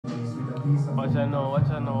Watch out now.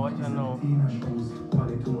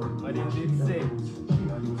 What did it say?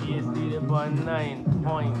 PSD upon 9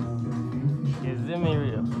 points. You see me,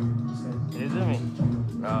 real? You see me?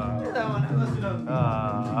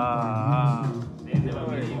 They never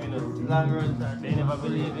believe in us. Long run, sir. They never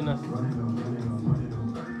believe in us.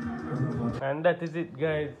 And that is it,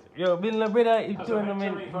 guys. Yo, Bill the brother, if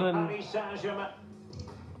tournament done.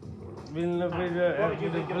 Bill the brother after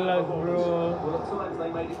the vlog, bro.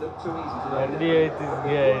 And there it is,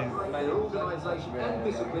 guys. The organisation and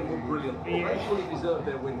discipline were brilliant. They fully deserved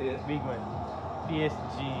their win here. Big man.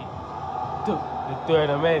 PSG took the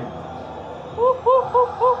tournament.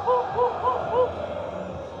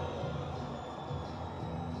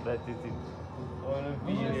 That is it.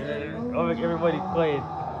 I'll make everybody quiet.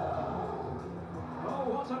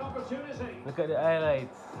 What an opportunity! Look at the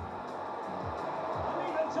highlights. And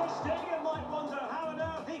even Ter Stegen might wonder how on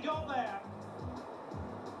earth he got there.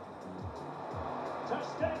 Ter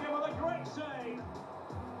Stegen with a great save.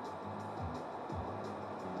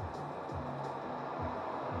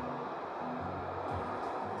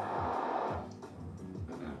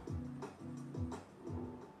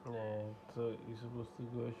 Yeah, so you're supposed to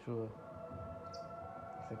go show.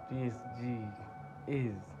 So PSG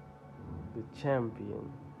is the champion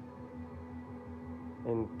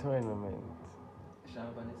in tournament. So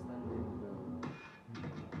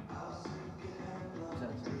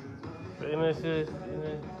you know,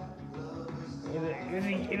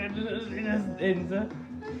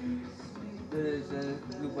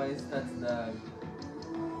 Look by his stats, dog.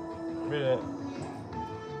 Really?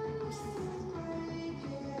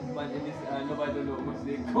 But in this, nobody don't know how much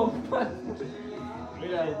they come back. We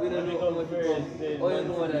don't know how much they come. Oh, you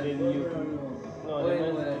know that? No, oh, you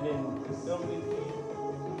know that?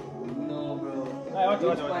 No, bro. Watch.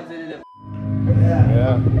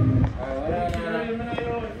 Yeah.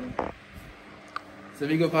 So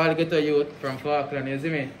we go for all the ghetto youth from Falkland, you see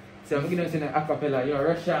me? So I'm going to sing a cappella, you're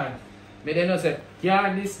Russian. Me then say,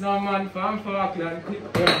 yeah, this no man from Falkland,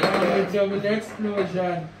 quick down with you with the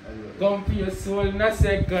explosion. Come for your soul in a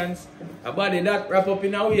seconds. A body that wrap up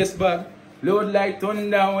in a waist bag. Load like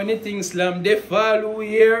thunder when the thing slam. They follow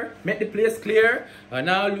here, make the place clear. And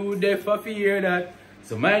all who they for fear that.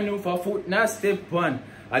 So my new for foot now step one.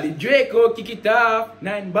 And the Draco kick it off.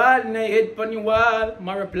 9 ball in the head on the wall.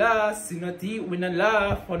 Mara plus, in a teeth we no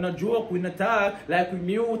laugh. On a joke we no talk. Like we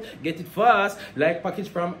mute, get it fast. Like package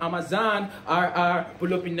from Amazon. RR,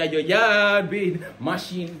 pull up in your yard with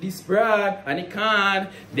machine this broad. And it can't.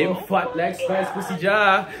 Them fat like spice pussy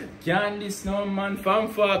jar. Can't this no man from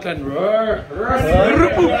Falkland. Roar.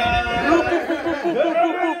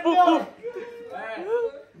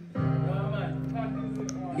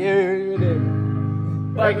 Yeah,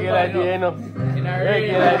 regular day, no.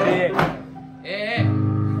 Regular day. Eh,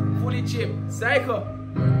 fully chip, psycho.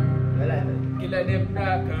 Killer them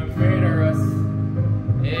dark and murderous.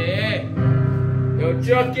 Eh, yo,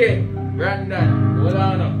 joking. Brandon, hold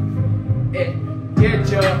on up. Eh, get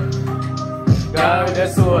you. God with the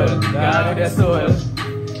soul, God with the soul.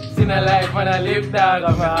 Seen a life when I live, dog,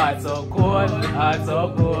 and my heart so cold, heart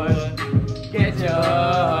so cold. Get you.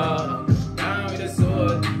 Down with the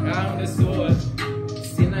soul, down with the soul.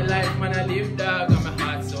 Seen a life when I live, dog, and my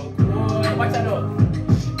heart so cold. Watch out,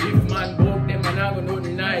 if man broke them, man, I go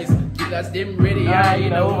nothing nice. Killers them ready, yeah,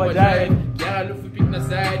 in a overdrive. Can't look for pick no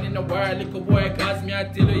side in the world, little boy, cause me I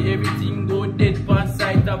tell you everything go dead pan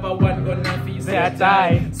sight of a one gun and feast. Say I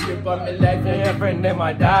die. Slip on me life, yeah, your friend them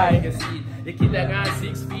I die. You see, the killer got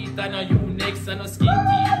 6 feet and a U-necks and a skin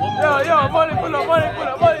teeth. Yo, money pull up, money pull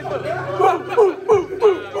up, money pull up.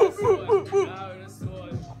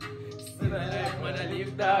 Man, I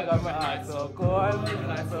live Dog, and my heart so cold,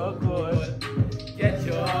 my heart so cold. Get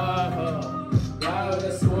your down with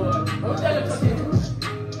the sword. Oh, tell him something.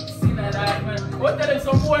 See that man. Oh, tell him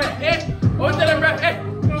some more. Eh? Oh, tell him, bro. Eh?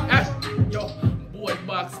 Yo, board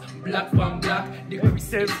box, black from black. The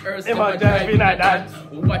Christians earth, them a driving at that.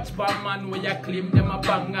 Watch for man where you claim them a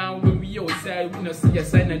bang and when we outside, we no see a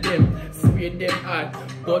sign of them. Swear them hard.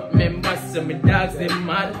 But members, some dogs, them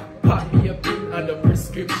mad. Pop me a pill on the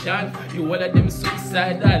prescription. You one of them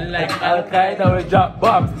suicidal like Al-Qaeda will drop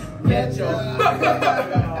bombs. Get your God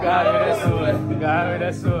with the soul, God with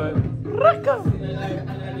the soul. Raka.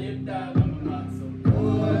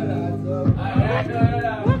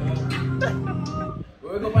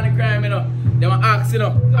 We go on the crime, you know. They want to ask, you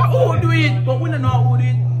know, who do it? But we don't know who do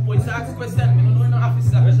it. Police ask question, we don't know no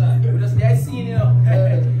officer. We just there seeing, you know.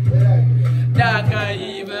 Dark and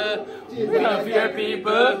evil, we don't fear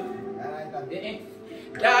people.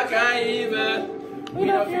 Dark and evil, we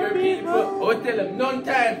don't fear people. Oh, tell them, none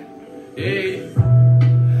time. Hey.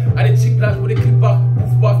 And the chick black with a clipper,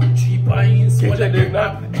 move back 3 pints, one like a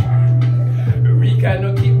nap. Rika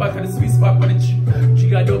no keep back on the Swiss back on the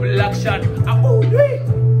trigger double action. Oh, wait.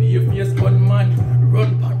 Be your face gunman,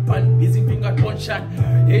 run pan, busy finger gunshot.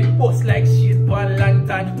 Head bust like shit pan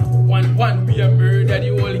lantern. 1-1, we a murder the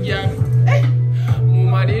whole gang. Hey,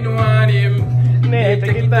 mama didn't want him, they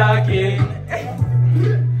take it talking.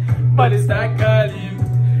 But it's not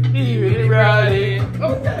calling, he really rolling.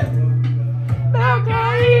 Okay. Not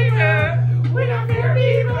even, we don't fear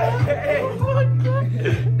evil.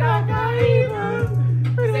 Not even.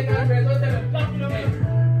 Second verse, don't tell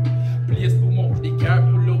them. Place boom up, the car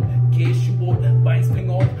pull up, case shoe out, vines fling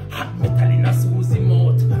out, hot metal in a Susie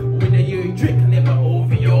mouth. When you hear you drink, never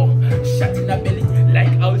over you. Shot in the belly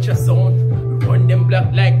like ultrasound. Run them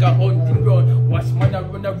black like a hunting ground. Watch man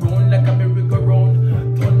run around like a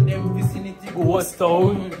merry-go-round. Turn them vicinity ghost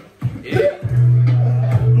town. Yeah.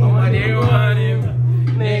 Mama they want him,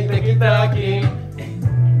 they take it talking.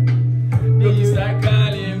 They you start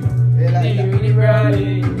calling, they really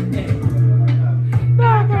rallying.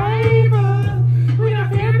 Black evil, we don't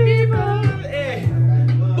fear people. Hey.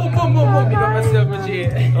 Boom, boom, boom, boom, pick up myself, my G.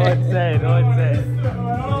 Outside.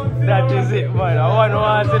 That is it, man. I want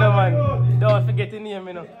Waahz, you know, man. Don't forget the name,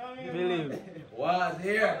 you know. Believe. Waahz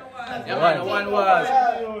here. Yeah, man, one Waahz.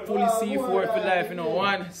 Fully C4 for life, you know.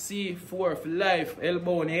 1 C4 for life.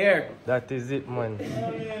 Elbow in the air. That is it, man.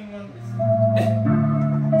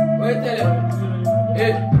 What you tell him?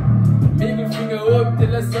 Hey, middle finger up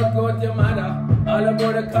till I suck out your mother. All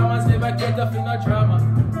about the commas, never get off in no drama.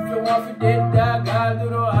 If you want to date dog, I'll do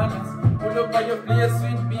no honors. Pull up at your place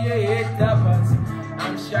with B.A. tappers.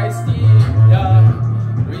 I'm shy Steve, dog.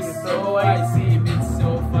 Wrist so icy, bit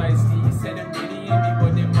so feisty. Said them really hate me,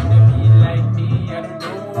 but them wanna be like me. I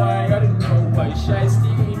don't know why, shy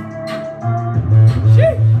Steve.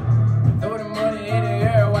 Shit! Throw the money in the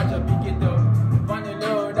air, watch her pick it up. Funny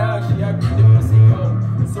low dog, she a bring the pussy up.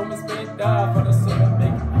 So me spend it off on the summer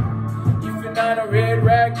make. If you're not a red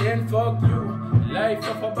rag, then fuck you. Life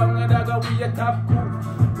of a banger dog, we a top cool.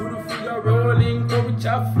 Do the figure rolling, go with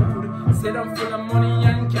chop food. Say I'm full of money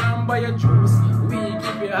and can't buy a juice. We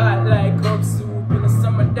keep it hot like cup soup. In the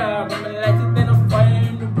summer dog, I'ma light it, then I'll fire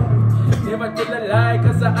in the booth. Never tell a lie,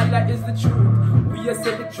 cause Allah is the truth. We a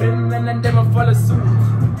set the trend and then them a follow suit.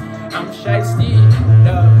 I'm shy Steve,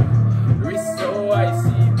 dog. Wrist so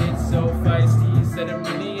icy, bit so feisty. Said them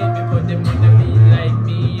really hate me, but them wanna be like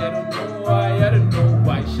me. I don't know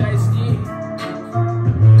why, shy Steve.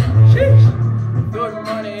 Sheesh. Throw the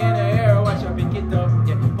money in the air, watch her pick it up.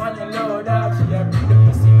 Yeah, money low dog, she a bring the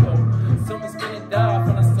pussy up. So me spin it off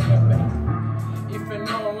on a summer back. If you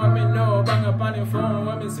know what me know, bang up on the phone.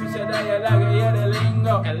 When me switch a dialogue, hear the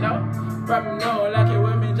lingo. Hello? Probably know like it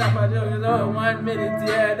when me drop a joke. 1 minute,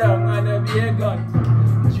 tear down on the beer gun.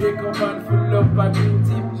 Draco man full up a green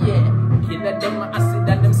tip, yeah. Killer them acid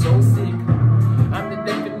and them so sick. I'm the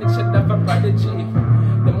definition of a prodigy.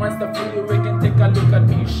 The monster fully awake and take a look at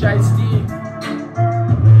me, shy Steve.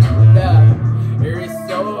 It is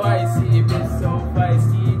so icy, bit so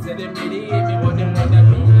feisty. Tell them really hate me, but them wanna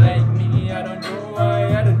be like me. I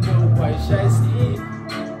don't know why, shy Steve.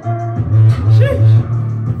 Sheesh.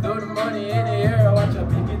 Throw the money in the air, watch her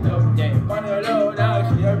pick it up. Yeah, on the low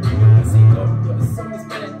dog, she a bring the pussy up. So me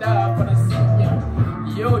spend it off on a seat,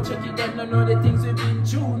 yeah. Yo, check it, them don't know the things we've been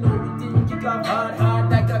through. No, we think it got hard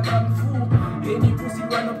like a kung fu. Any pussy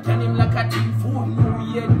run up, can him like a thief.